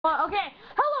Okay,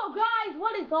 hello guys,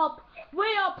 what is up? We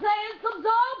are playing some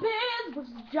zombies with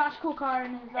Josh Coolcar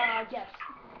and his guest.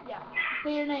 Yeah,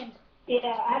 say your names.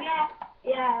 I'm not.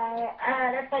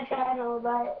 That's my channel,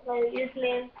 but my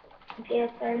username is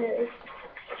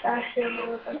Josh.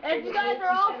 If you guys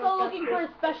are also looking for a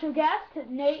special guest,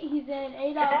 Nate, he's in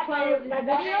 8 out of 12 of his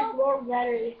video.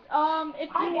 If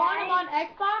you want him on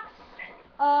Xbox,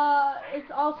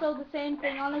 it's also the same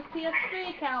thing on his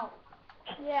PS3 account.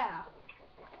 Yeah.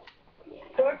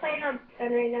 So we're playing on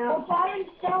right now. Well, I'm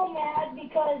so mad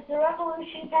because the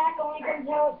Revolution Pack only comes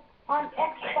out on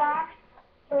Xbox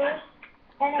first,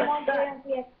 and I want to play on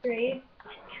PS3.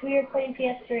 We were playing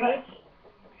PS3.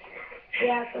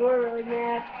 Yeah, so we're really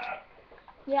mad.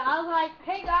 Yeah, I was like,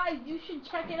 hey guys, you should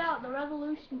check it out. The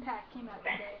Revolution Pack came out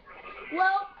today.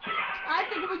 Well, I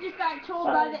think we just got trolled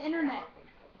by the internet.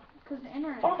 Because the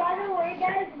internet. Oh, by the way,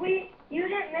 guys, you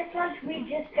didn't miss much. We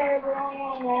just started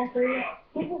wrong 3.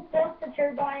 We just built the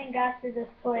turbine and got to this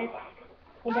place.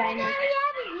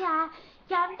 Yeah.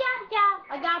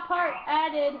 I got part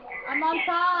added. I'm on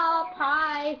top.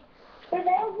 Hi. For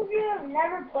those of you who have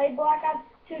never played Black Ops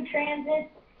 2 Transit,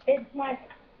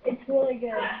 it's really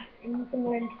good. And you can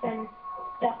learn some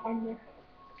stuff on this.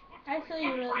 Actually,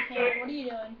 you really can't. What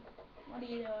are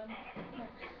you doing?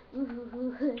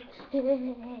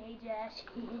 Hey, Josh.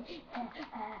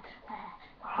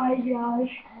 Hi,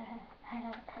 Josh.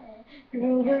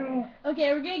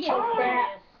 Okay, we're gonna get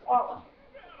serious. Oh.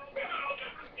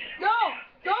 No!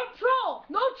 Don't troll!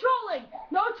 No trolling!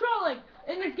 No trolling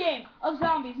in this game of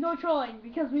zombies. No trolling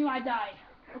because we might die.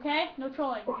 Okay? No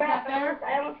trolling. Is that fair?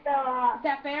 I almost fell off. Is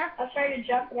that fair? I was trying to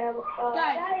jump and I almost fell off.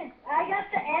 Guys, I got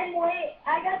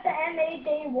the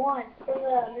M8A1 from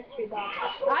the mystery box.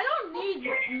 I don't need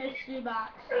mystery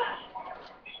box.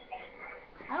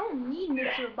 I don't need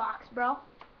mystery box, bro.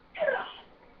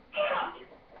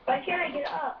 Why can't I get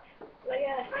up?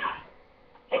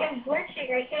 I'm glitching.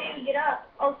 I can't even get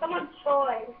up. Oh, someone's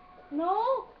trolling.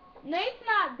 No, Nate's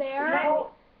not there.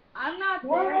 No. I'm not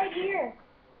there. We're right here.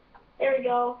 There we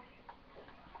go.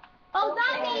 Oh,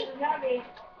 zombie! Zombie.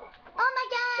 Oh my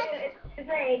god! Is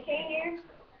there an AK here?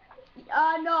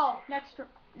 No. Next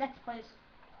place.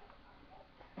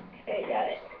 Okay, got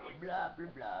it. Blah, blah,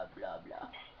 blah, blah, blah.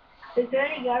 Is there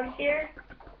any guards here?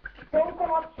 Don't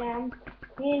come up, Sam.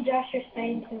 Me and Josh are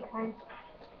staying sometimes.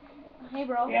 Hey,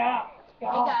 bro. Yeah. Hey,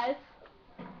 guys.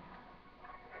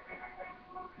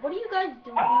 What are you guys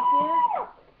doing up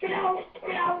here? Get out!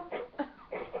 Get out!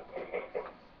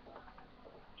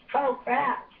 Oh,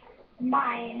 crap.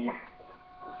 Mine.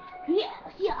 Yeah.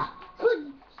 Hey,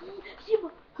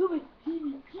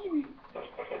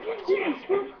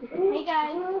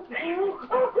 guys. Oh,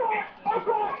 crap! Oh,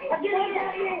 crap! I'm getting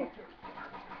out of here!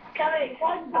 Coming.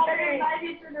 I'm trying to revive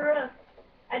you through the roof.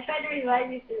 I tried to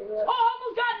revive you through the roof. Oh, I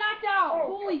almost got knocked out. Oh.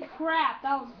 Holy crap.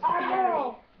 That was scary.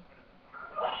 Oh,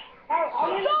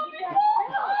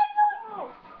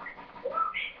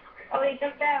 oh, he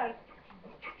jumped down.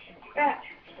 Crap.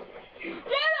 Get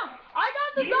him! I got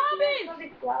the zombies!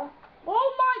 Oh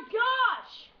my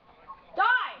gosh!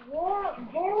 Die! Whoa.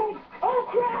 Oh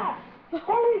crap!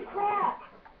 Holy crap!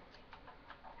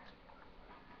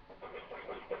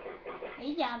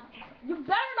 Hey, yeah. You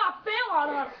better not fail on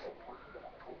us!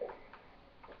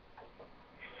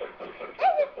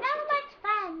 This is so much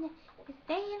fun! Just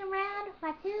staying around with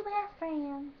my 2 best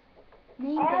friends.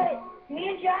 Alright, me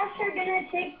and Josh are gonna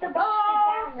take the bus to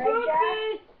town, right,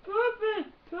 Josh?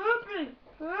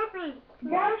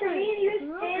 Josh, are me and you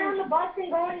staying on the bus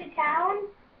and going to town?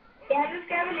 Yeah, I'm just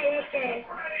grabbing the AK.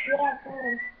 Yeah,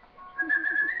 fine.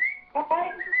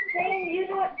 Alright, Sam, you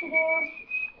know what to do.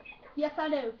 Yes, I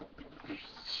do.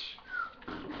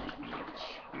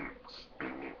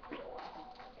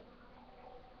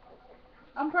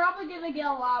 I'm probably gonna get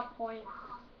a lot of points.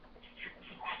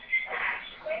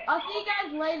 I'll see you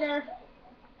guys later.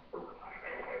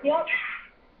 Yep.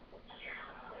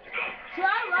 Should I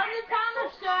run to town or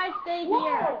should I stay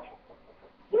here?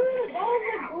 Dude, that was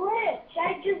a glitch. I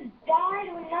just died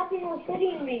when nothing was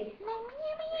hitting me.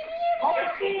 I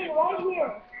was standing right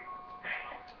here.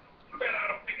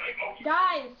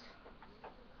 Guys.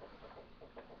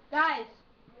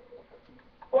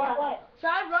 What? Should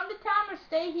I run to town or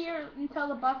stay here until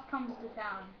the bus comes to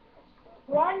town?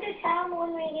 Run to town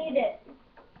when we need it.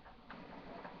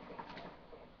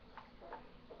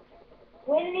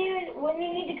 When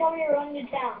you need to come here, run to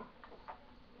town.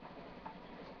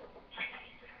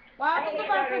 What happens if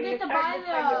I forget to buy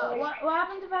the... What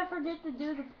happens if I forget to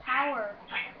do the power?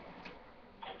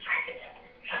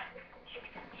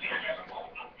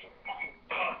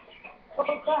 Oh,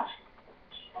 crap.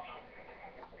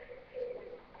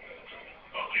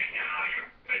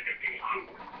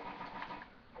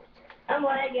 I'm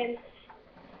lagging.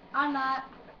 I'm not.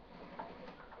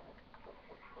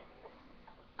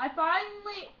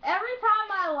 Every time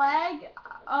I lag,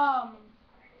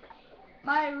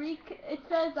 it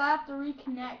says I have to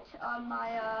reconnect on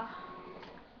my,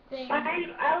 thing.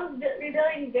 I was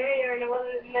rebuilding barrier and it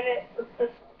wasn't, and then it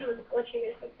was glitching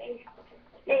or something.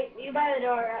 Nate, you buy the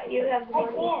door, you have the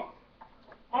money.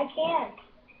 I can't.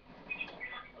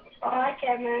 Oh, I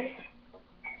can, man.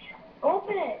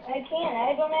 Open it. I can't.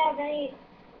 I don't have any.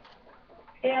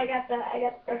 Yeah, I got the.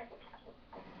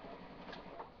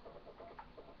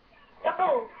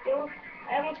 Oh,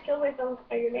 I almost killed myself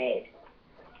with a grenade.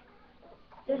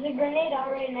 There's a grenade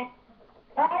already next.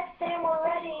 Alright, Sam, we're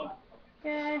ready.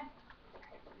 Okay.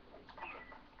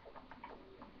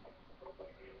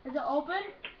 Is it open?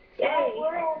 Yeah,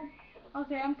 we're in.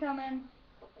 Okay, I'm coming.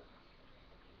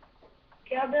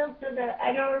 Okay, I'll build to the.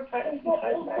 I know we're putting. Is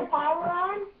the power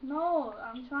on? No,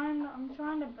 I'm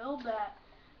trying to build that.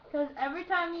 Cause every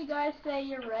time you guys say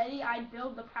you're ready, I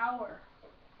build the power.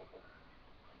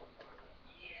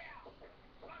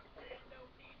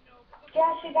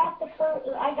 Josh, you got the first.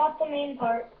 I got the main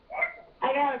part.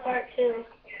 I got a part too.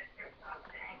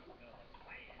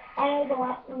 I know the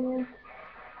last one is.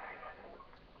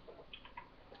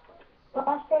 The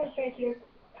last part is right here.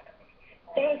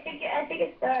 Hey, I think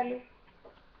it's done.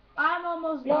 I'm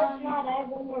almost No, done. it's not. I have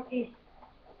one more piece.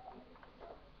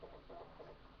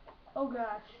 Oh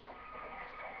gosh.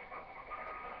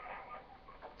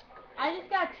 I just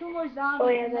got 2 more zombies, Oh,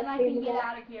 yeah, and then I that's can get feasible.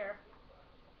 out of here.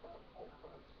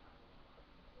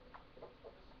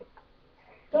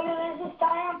 Look, there's a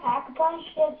sign on Pack-a-Punch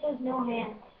that says no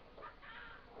hands.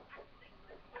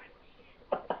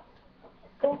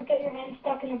 Don't get your hands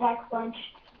stuck in the Pack-a-Punch.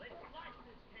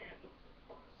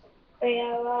 But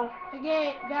yeah,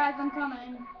 Okay, guys, I'm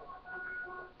coming.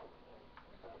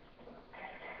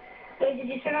 wait, did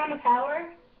you turn on the power?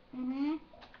 Mhm.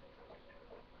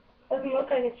 Doesn't look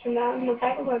like it's turned on. The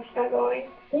Pack-a-Punch's not going.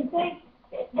 It's like,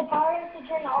 the power has to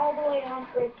turn all the way on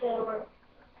for it to work.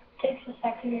 Takes a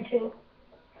second or two.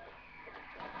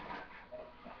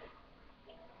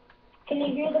 Can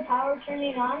you hear the power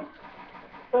turning on?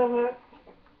 Uh-huh.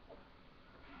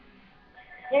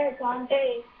 There, it's on.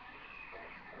 Hey.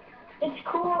 It's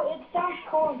cool. It sounds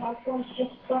cool enough once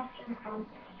just stuff turns on.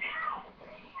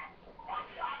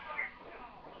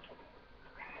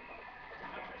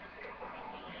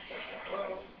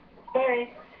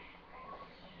 Sorry.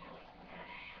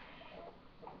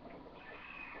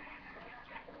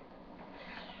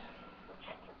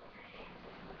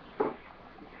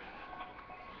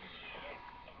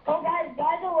 Oh, guys,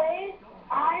 by the way,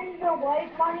 I'm the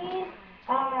white money,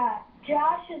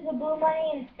 Josh is the blue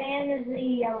money, and Sam is the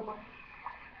yellow money.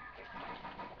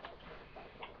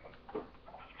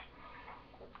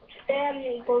 Sam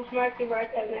equals Marky Mark,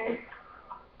 man.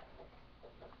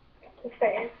 Just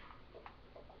saying.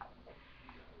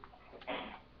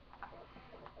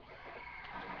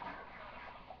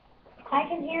 I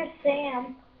can hear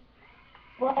Sam.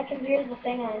 Well, I can hear the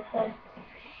thing on his head.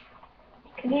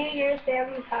 Can you hear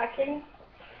Sam talking?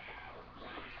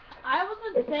 I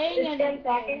wasn't saying Is Sam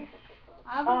talking? anything.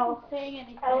 I wasn't saying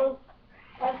anything. I was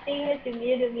seeing if you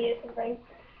muted me or something.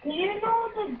 Did you know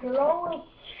the girl was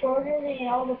shorter than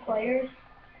all the players?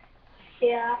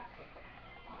 Yeah.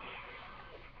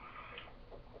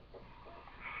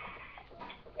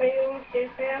 Are you almost here,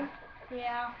 Sam?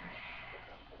 Yeah.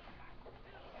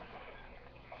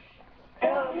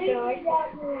 Oh, Joey.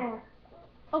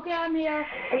 Okay, I'm here.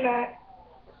 I'm not.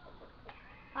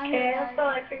 I'm Okay, here, I hope guys. the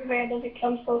electric van doesn't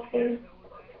come so soon.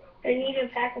 I need to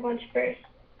pack a bunch first.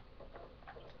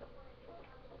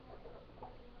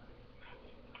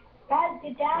 Guys,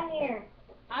 get down here.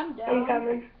 I'm down. I'm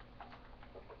coming.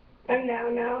 I'm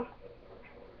down now.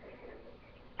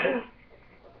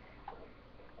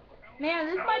 Man,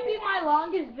 this might be my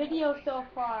longest video so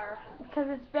far, because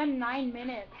it's been 9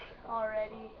 minutes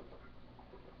already.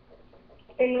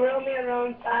 And we're only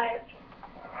around 5.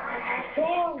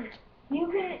 Damn, you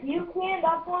can't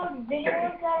upload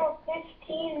videos that are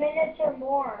 15 minutes or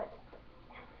more.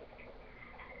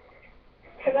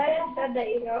 Cause I just said that,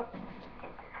 you know.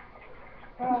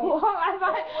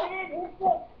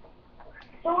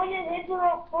 So when it hits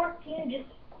about 14, just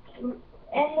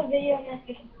end the video and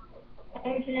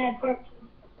then we can add part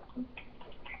 2.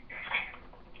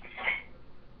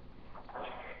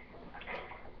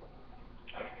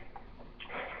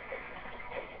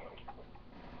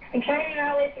 I'm trying to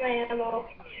not waste my ammo.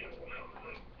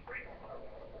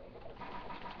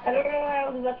 I don't know why I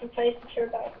was about to place the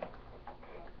turbo.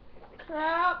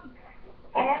 Crap.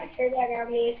 I have a turbo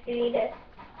on me if you need it.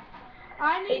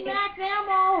 I need max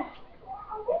ammo.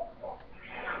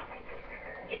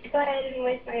 glad I didn't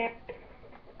waste my ammo.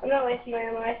 I'm not wasting my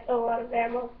ammo. I still have a lot of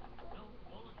ammo.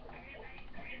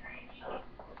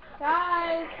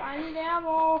 Guys, I need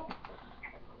ammo.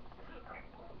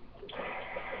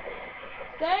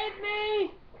 Save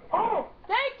me! Oh!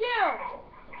 Thank you!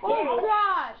 Oh Yeah.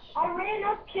 gosh! I ran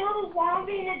up, killed a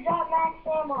zombie, and it dropped max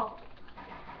ammo.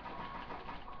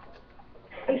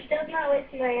 I'm still not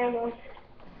wasting my ammo.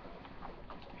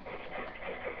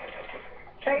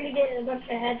 Trying to get a bunch of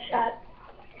headshots.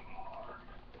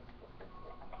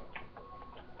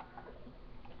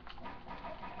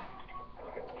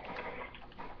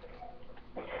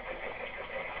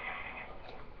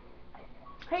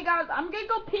 Hey guys, I'm gonna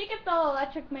go peek if the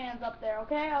electric man's up there,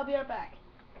 okay? I'll be right back.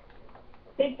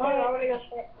 Big time, I want to go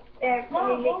sit there.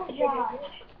 No, don't, Josh.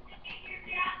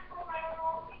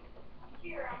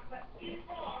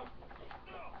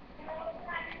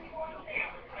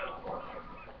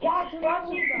 Josh, don't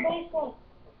leave the basement.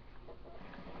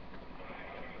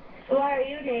 Why are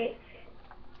you, Nate?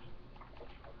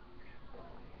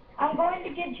 I'm going to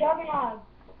get Juggernaut.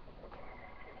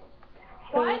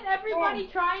 Why is everybody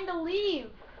trying to leave?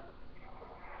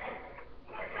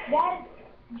 Guys,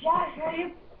 Josh, will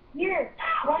you... Here,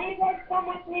 why don't you guys come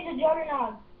with me to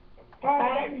Juggernaut?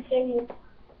 Alright,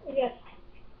 yes.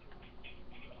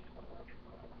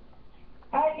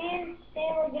 Alright, me and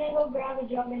Sam are gonna go grab a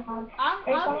Juggernaut. I'm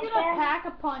gonna pack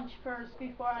a punch first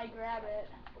before I grab it.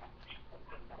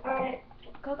 Alright.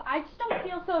 Cause I just don't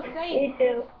feel so safe. Me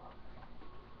too.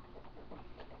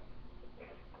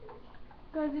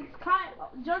 Cause it's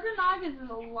Juggernaut is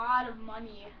a lot of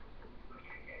money.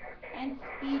 And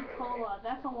speed cola,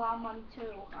 that's a lot of money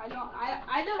too. I don't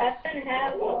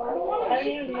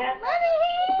Even have money.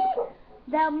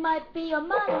 That might be your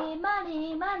money.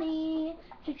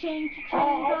 Cha-ching,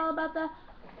 all about the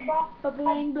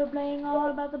bling, bling, all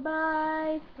about the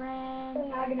boyfriend.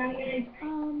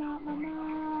 Oh, not my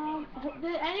mom.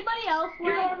 Did anybody else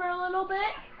lag for a little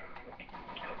bit?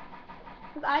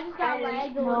 Cause I just got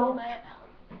lagged a little bit.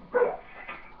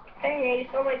 Hey, you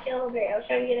stole my kill over there. I was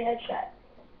trying to get a headshot.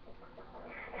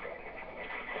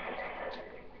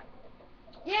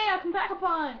 Yeah, I can pack a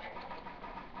punch.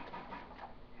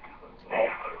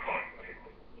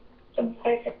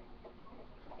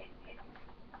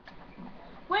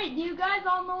 Wait, do you guys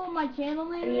all know what my channel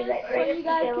name is? So you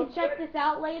guys can check this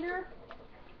out later?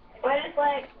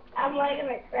 I'm lagging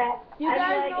like crap. Do you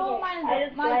guys know what my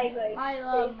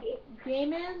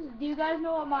game is? Do you guys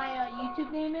know what my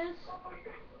YouTube name is?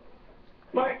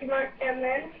 Marky Mark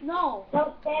Cameron? No.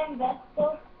 No, Sam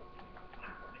Vestal.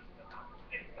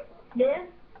 This?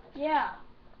 Yeah.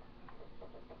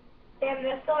 Sam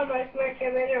Vestal or Marky Mark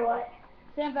Cameron or what?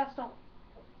 Sam Vestal.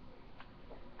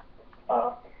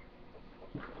 Oh.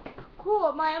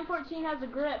 Cool, my M14 has a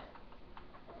grip.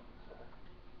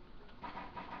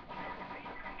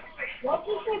 What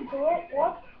does a grip?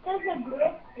 What does a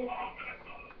grip do?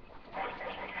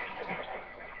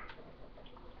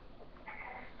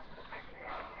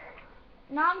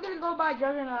 Now I'm gonna go buy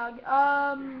Juggernaut.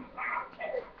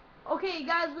 Okay,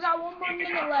 guys, we got 1 more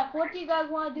minute left. What do you guys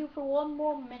want to do for 1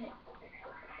 more minute?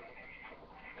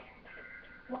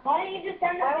 Why don't you just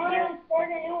send the video and start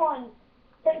a new one?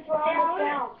 Since we're almost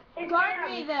down. Start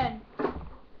me then.